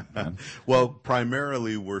this one, man. Well,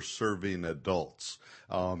 primarily we're serving adults.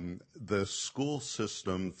 The school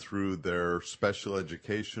system, through their special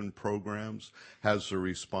education programs, has a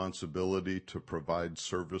responsibility to provide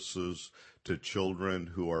services to children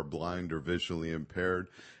who are blind or visually impaired,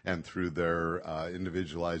 and through their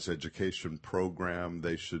individualized education program,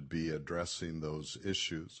 they should be addressing those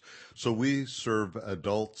issues. So we serve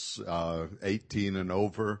adults 18 and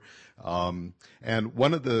over, and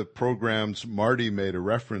one of the programs, Marty made a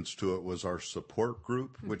reference to it, was our support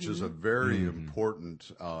group, which is a very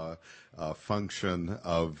important function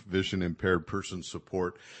of vision impaired person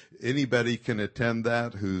support. Anybody can attend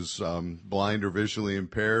that who's blind or visually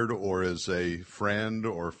impaired, or is a friend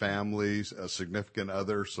or family, a significant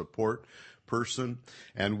other support person.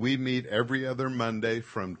 And we meet every other Monday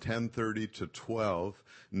from 10:30 to 12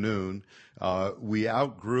 noon. We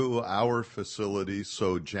outgrew our facilities,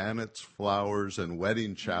 so Janet's Flowers and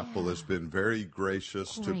Wedding Chapel has been very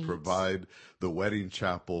gracious to provide the wedding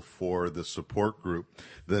chapel for the support group.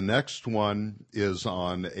 The next one is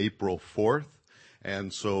on April 4th.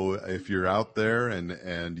 And so if you're out there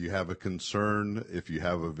and you have a concern, if you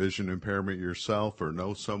have a vision impairment yourself or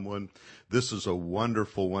know someone, this is a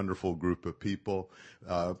wonderful, wonderful group of people.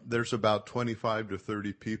 There's about 25 to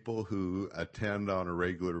 30 people who attend on a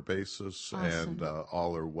regular basis, and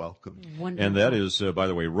all are welcome. Wonderful. And that is, by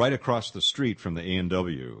the way, right across the street from the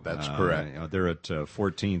A&W. That's correct. They're at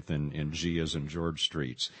 14th and G as in George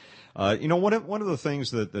Streets. One of the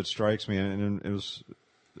things that strikes me, and it was...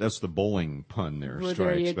 That's the bowling pun there, Well,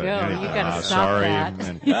 Strikes. there you but go. anyway, You got to stop sorry.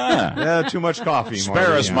 that. Too much coffee.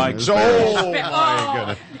 Spare us, Mike. Oh, my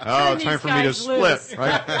goodness. Oh, Turn time these for me to guys split. loose.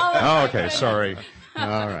 Right? Oh, okay, sorry.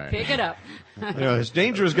 All right. Pick it up. It's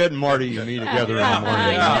dangerous getting Marty and me together in the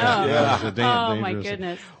morning. I know. It's Oh, my dangerous.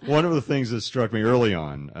 goodness. One of the things that struck me early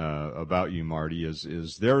on about you, Marty,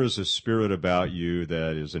 is there is a spirit about you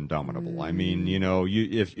that is indomitable. I mean,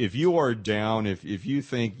 if you are down, if you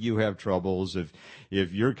think you have troubles, if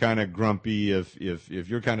you're kind of grumpy, if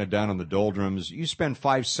you're kind of down in the doldrums, you spend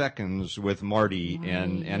 5 seconds with Marty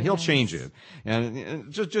and he'll change it.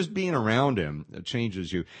 And just being around him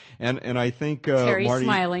changes you. And I think Terry's Marty,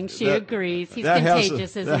 smiling. She agrees. He's that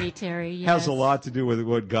contagious, isn't he, Terry? Yes. Has a lot to do with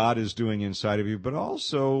what God is doing inside of you, but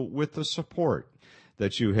also with the support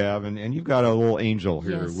that you have, and you've got a little angel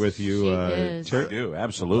here Yes, with you. she is. I do,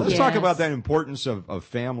 absolutely. Let's talk Yes. about that importance of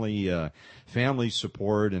family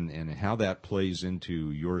support and how that plays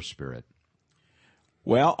into your spirit.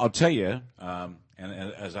 Well, I'll tell you, and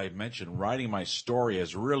as I mentioned, writing my story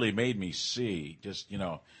has really made me see just,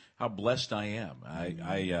 how blessed I am.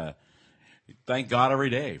 I thank God every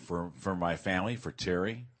day for my family, for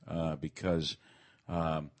Terry, because,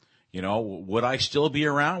 would I still be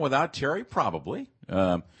around without Terry? Probably.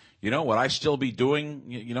 Would I still be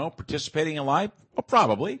doing, participating in life? Well,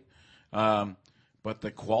 probably. but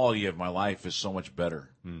the quality of my life is so much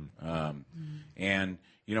better. And,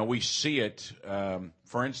 you know, we see it,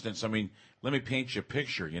 for instance, I mean, let me paint you a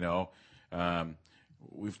picture, you know.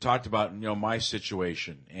 We've talked about, you know, my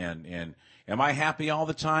situation, and am I happy all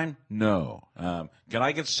the time? No. Can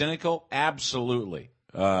I get cynical? Absolutely.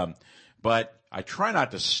 But I try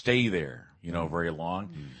not to stay there, you know, very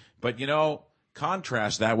long. But, you know,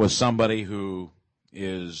 contrast that with somebody who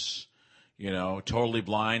is, you know, totally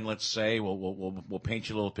blind, let's say. We'll paint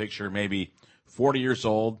you a little picture, maybe 40 years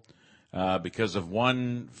old, because of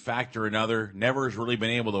one factor or another, never has really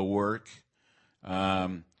been able to work,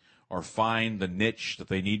 or find the niche that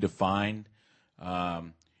they need to find.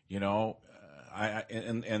 You know,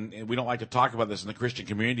 and we don't like to talk about this in the Christian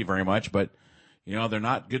community very much, but, you know, they're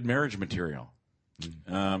not good marriage material.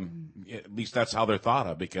 At least that's how they're thought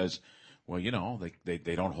of, because, well, you know, they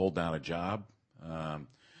don't hold down a job.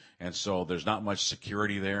 And so there's not much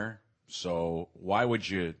security there. So why would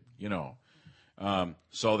you, you know,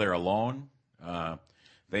 so they're alone.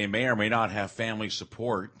 They may or may not have family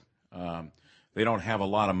support. They don't have a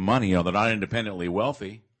lot of money. You know, they're not independently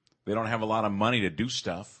wealthy. They don't have a lot of money to do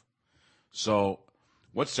stuff. So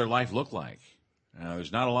what's their life look like?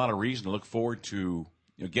 There's not a lot of reason to look forward to,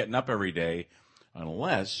 you know, getting up every day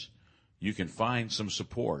unless you can find some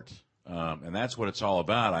support. And that's what it's all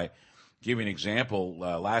about. I give you an example.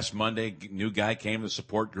 Last Monday, new guy came to the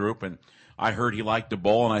support group, and I heard he liked to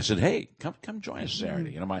bowl, and I said, hey, come join us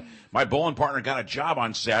Saturday. You know, my bowling partner got a job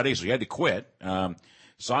on Saturday, so he had to quit.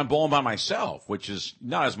 So I'm bowling by myself, which is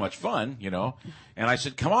not as much fun, you know. And I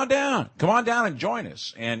said, come on down and join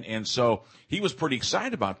us. And so he was pretty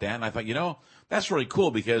excited about that. And I thought, you know, that's really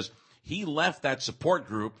cool, because he left that support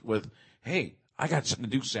group with, hey, I got something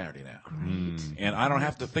to do Saturday now. And I don't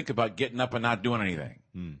have to think about getting up and not doing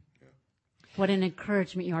anything. What an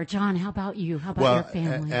encouragement you are. John, how about you? How about your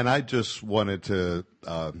family? And I just wanted to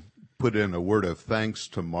put in a word of thanks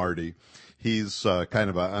to Marty. He's kind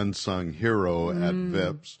of an unsung hero at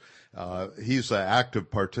VIPS. He's an active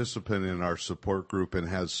participant in our support group and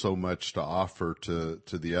has so much to offer to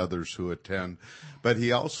the others who attend. But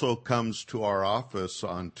he also comes to our office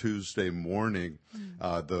on Tuesday morning,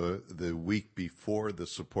 the week before the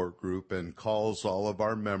support group, and calls all of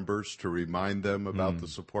our members to remind them about the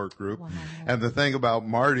support group. Wow. And the thing about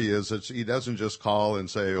Marty is he doesn't just call and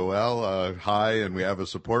say, oh, well, hi, and we have a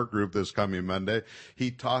support group this coming Monday.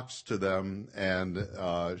 He talks to them and,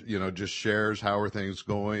 you know, just shares how are things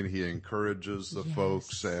going. He encourages the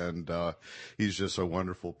folks, and he's just a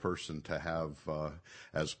wonderful person to have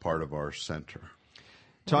as part of our center.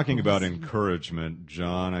 Talking about encouragement,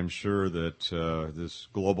 John, I'm sure that this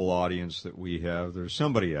global audience that we have, there's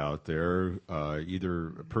somebody out there,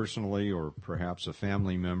 either personally or perhaps a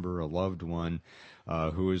family member, a loved one,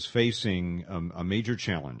 who is facing a major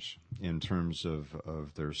challenge in terms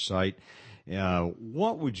of their sight.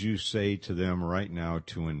 What would you say to them right now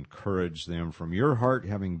to encourage them from your heart,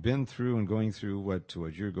 having been through and going through what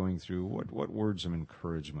you're going through? What words of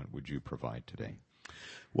encouragement would you provide today?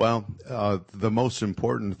 Well, the most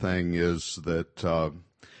important thing is that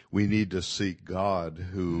we need to seek God,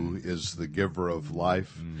 who is the giver of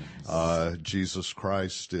life. Jesus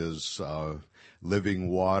Christ is living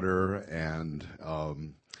water and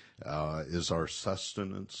is our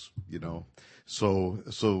sustenance, you know.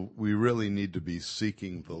 So we really need to be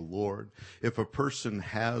seeking the Lord. If a person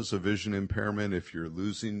has a vision impairment, if you're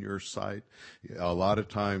losing your sight, a lot of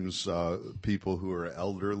times people who are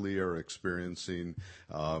elderly are experiencing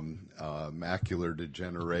macular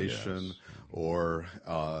degeneration or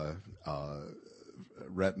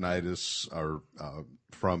retinitis, or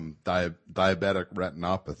from diabetic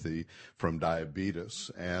retinopathy from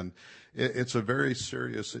diabetes. And it's a very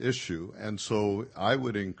serious issue. And so I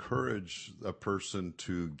would encourage a person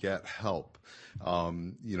to get help.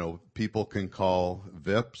 You know, people can call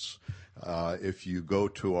VIPS. If you go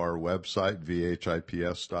to our website,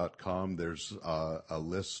 vhips.com, there's a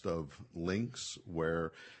list of links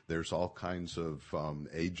where there's all kinds of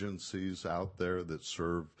agencies out there that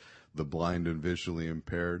serve the blind and visually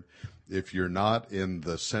impaired. If you're not in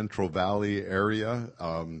the Central Valley area,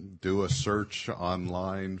 do a search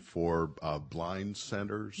online for blind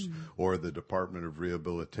centers or the Department of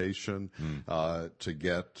Rehabilitation to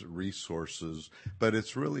get resources. But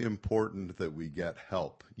it's really important that we get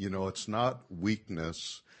help. You know, it's not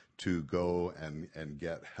weakness to go and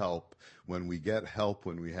get help. When we get help,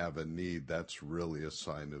 when we have a need, that's really a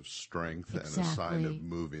sign of strength and a sign of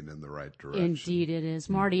moving in the right direction. Indeed it is.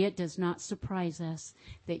 Marty, it does not surprise us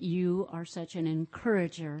that you are such an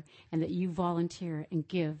encourager and that you volunteer and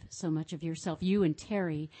give so much of yourself. You and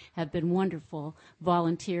Terry have been wonderful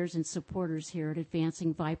volunteers and supporters here at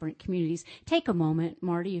Advancing Vibrant Communities. Take a moment,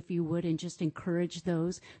 Marty, if you would, and just encourage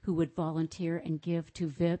those who would volunteer and give to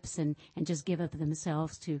VIPS and just give of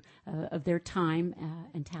themselves of their time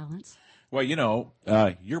and talents. Well,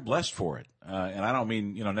 you're blessed for it. And I don't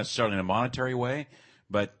mean, necessarily in a monetary way,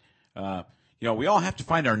 but, we all have to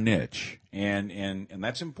find our niche. And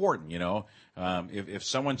that's important, If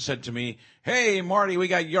someone said to me, hey, Marty, we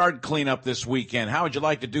got yard cleanup this weekend. How would you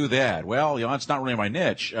like to do that? Well, it's not really my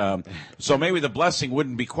niche. So maybe the blessing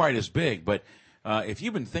wouldn't be quite as big. But, if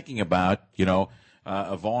you've been thinking about,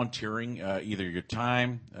 volunteering, either your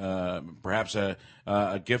time, perhaps a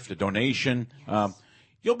gift, a donation,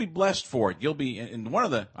 you'll be blessed for it. You'll be,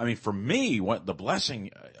 and for me, what the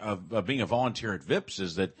blessing of being a volunteer at VIPS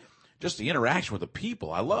is that just the interaction with the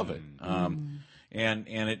people. I love it.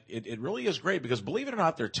 And it really is great because believe it or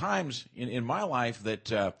not, there are times in my life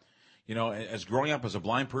that, as growing up as a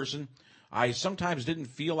blind person, I sometimes didn't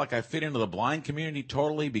feel like I fit into the blind community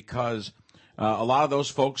totally because a lot of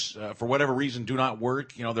those folks, for whatever reason, do not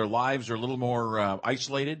work. Their lives are a little more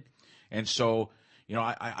isolated. And so,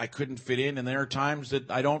 I couldn't fit in. And there are times that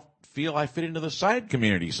I don't feel I fit into the sighted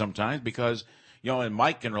community sometimes because, and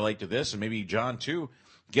Mike can relate to this, and maybe John too,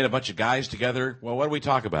 get a bunch of guys together. Well, what do we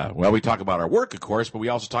talk about? Well, we talk about our work, of course, but we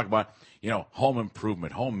also talk about, home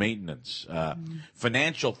improvement, home maintenance,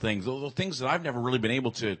 financial things, those things that I've never really been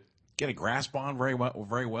able to get a grasp on very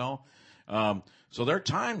well. So there are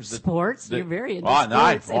times that sports. You're very into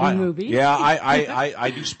sports and movies. Yeah,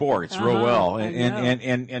 I do sports real well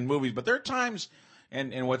and movies. But there are times,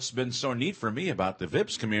 and what's been so neat for me about the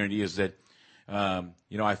VIPS community is that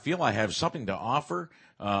I feel I have something to offer,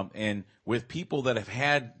 and with people that have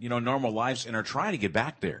had normal lives and are trying to get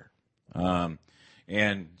back there.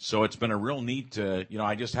 And so it's been a real neat.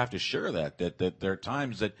 I just have to share that there are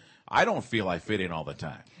times that I don't feel I fit in all the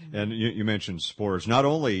time. And you mentioned sports. Not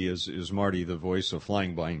only is Marty the voice of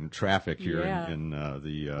flying blind traffic here in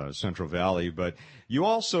the Central Valley, but you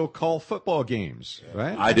also call football games,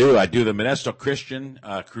 right? I do. I do the Modesto Christian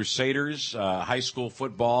Crusaders high school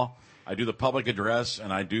football. I do the public address,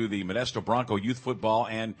 and I do the Modesto Bronco youth football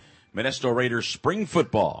and Modesto Raiders spring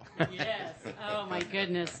football. Yes. Oh, my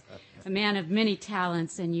goodness. A man of many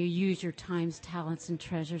talents, and you use your times, talents, and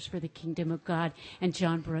treasures for the kingdom of God. And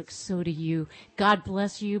John Brooks, so do you. God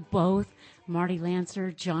bless you both. Marty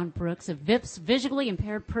Lancer, John Brooks of VIPS Visually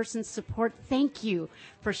Impaired Persons Support. Thank you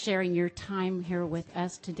for sharing your time here with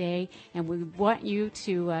us today. And we want you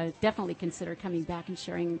to definitely consider coming back and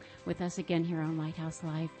sharing with us again here on Lighthouse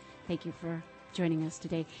Live. Thank you for joining us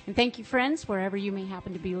today. And thank you, friends, wherever you may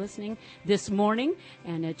happen to be listening this morning.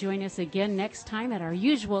 And join us again next time at our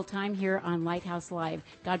usual time here on Lighthouse Live.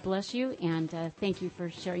 God bless you, and thank you for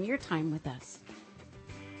sharing your time with us.